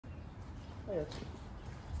Yes.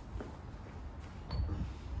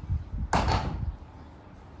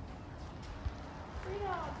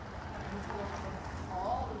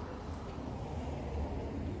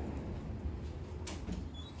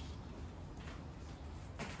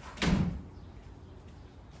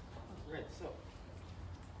 Right, so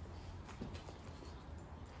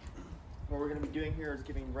what we're going to be doing here is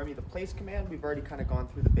giving Remmi the place command. We've already kind of gone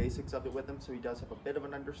through the basics of it with him, so he does have a bit of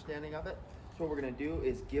an understanding of it. So what we're going to do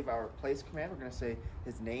is give our place command. We're going to say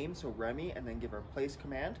his name, so Remmi, and then give our place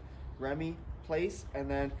command. Remmi, place,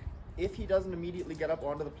 and then if he doesn't immediately get up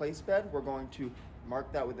onto the place bed, we're going to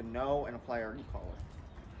mark that with a no and apply our e-collar.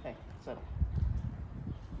 Okay, settle.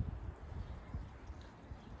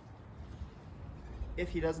 If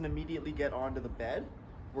he doesn't immediately get onto the bed,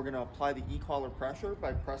 we're going to apply the e-collar pressure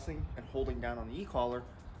by pressing and holding down on the e-collar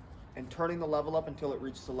and turning the level up until it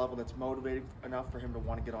reaches a level that's motivating enough for him to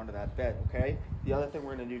want to get onto that bed, okay? The other thing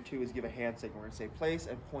we're going to do too is give a hand signal. We're going to say place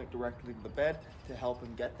and point directly to the bed to help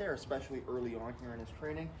him get there, especially early on here in his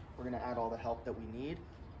training. We're going to add all the help that we need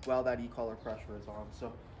while that e-collar pressure is on.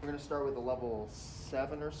 So we're going to start with a level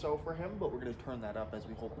 7 or so for him, but we're going to turn that up as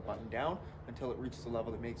we hold the button down until it reaches a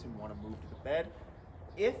level that makes him want to move to the bed.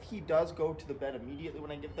 If he does go to the bed immediately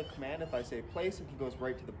when I give the command, if I say place and he goes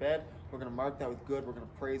right to the bed, we're going to mark that with good. We're going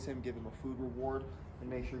to praise him, give him a food reward, and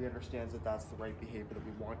make sure he understands that that's the right behavior that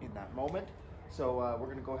we want in that moment. So we're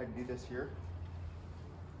going to go ahead and do this here.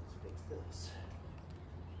 Let's fix this.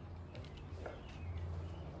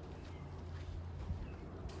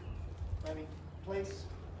 Remmi, place.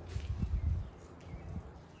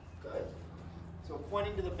 Good. So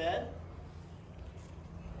pointing to the bed.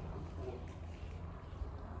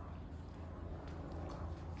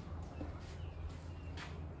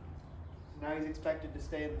 Now he's expected to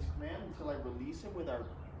stay in this command until I release him with our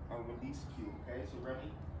release cue, okay? So Remmi,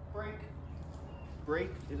 break. Break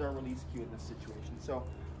is our release cue in this situation. So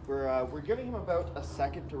we're giving him about a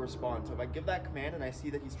second to respond. So if I give that command and I see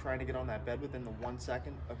that he's trying to get on that bed within the 1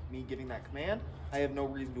 second of me giving that command, I have no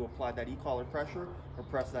reason to apply that e-collar pressure or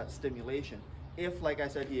press that stimulation. If, like I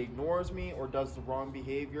said, he ignores me or does the wrong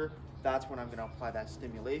behavior, that's when I'm going to apply that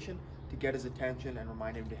stimulation to get his attention and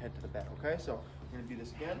remind him to head to the bed, okay? So we're going to do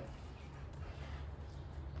this again.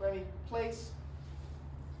 Remmi, place.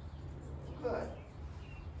 Good.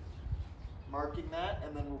 Marking that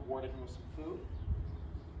and then rewarding him with some food.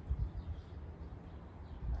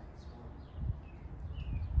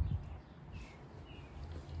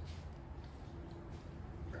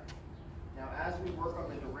 Now as we work on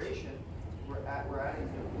the duration, we're adding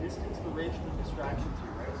distance, duration, and distractions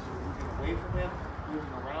here, right? So we're moving away from him,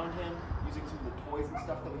 moving around him, using some of the toys and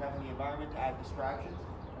stuff that we have in the environment to add distractions.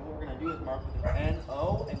 And what we're going to do is mark with an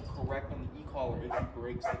NO and correct on the e-collar if he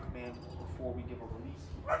breaks the command before we give a release.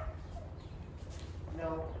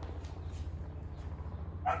 No.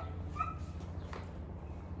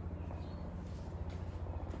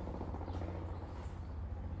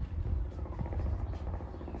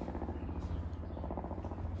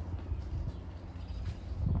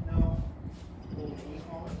 No. Hold the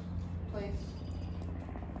e-collar, place,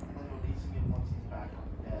 and then releasing it once he's back on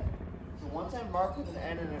the bed. So once I mark with an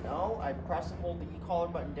N and an O, I press and hold the e-collar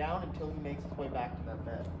button down until he makes his way back to that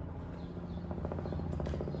bed.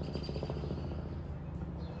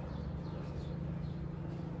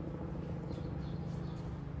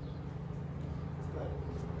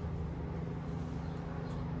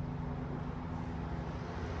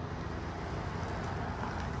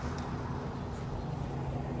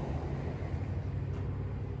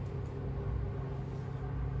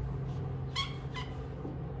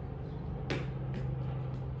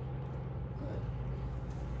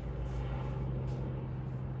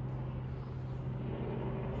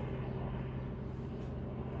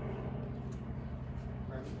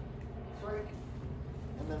 Break,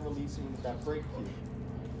 and then releasing with that break cue.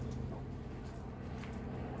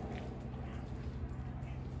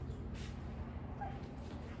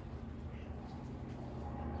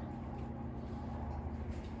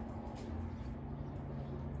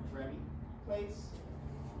 Remmi, place.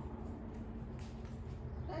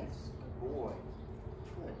 Nice, good boy.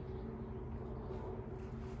 Good.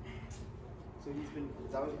 So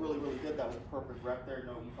that was really, really good. That was a perfect rep there.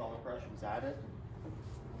 No e-collar pressure was added.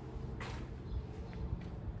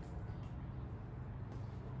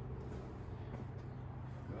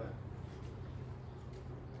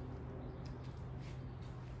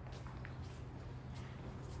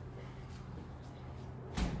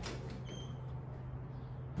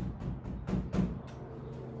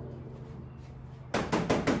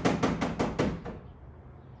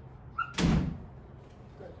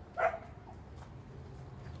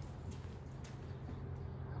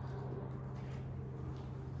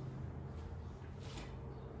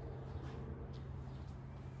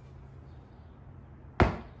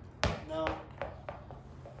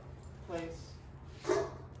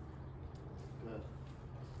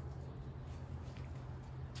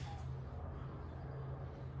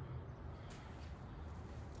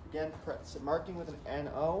 Again, marking with an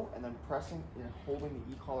NO and then pressing and holding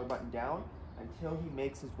the e-collar button down until he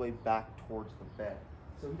makes his way back towards the bed.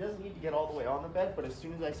 So he doesn't need to get all the way on the bed, but as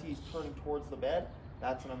soon as I see he's turning towards the bed,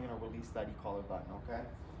 that's when I'm going to release that e-collar button, okay?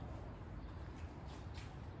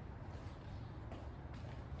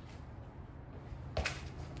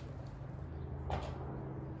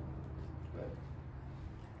 Good.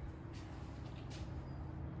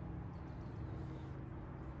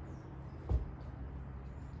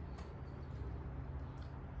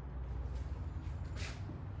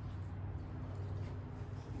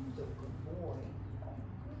 He's a good boy. Oh my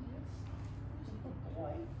goodness. He's a good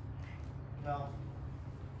boy. No.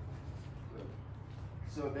 Good.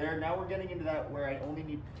 So there, now we're getting into that where I only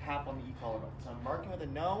need to tap on the e-collar button. So I'm marking with a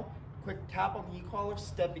no, quick tap on the e-collar,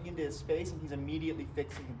 stepping into his space, and he's immediately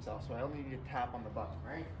fixing himself. So I only need to tap on the button,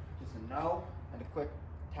 right? Just a no and a quick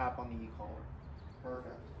tap on the e-collar.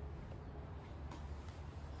 Perfect.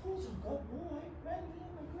 Who's a good boy? Remmi, oh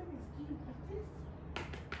my goodness, do you like this?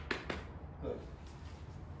 Good.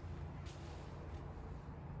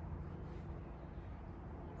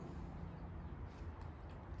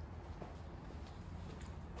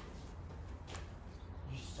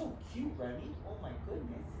 You're so cute, Remmi. Oh my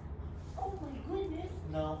goodness. Oh my goodness.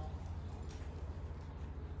 No.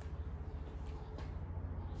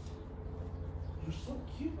 You're so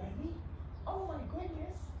cute, Remmi. Oh my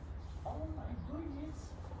goodness. Oh my goodness.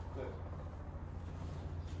 Good.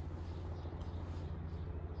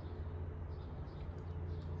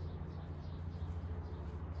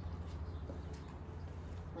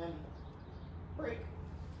 Remmi, break.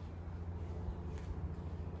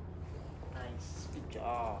 Nice. Good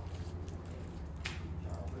job. Good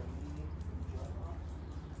job, Remmi. Good job.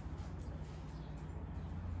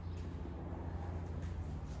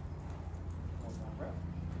 Hold on, bro.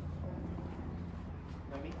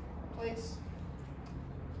 Remmi, place.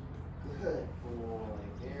 Good boy.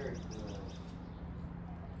 Very good.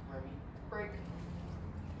 Remmi, break.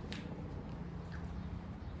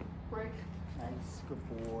 Break. Nice. Good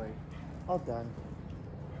boy. All done.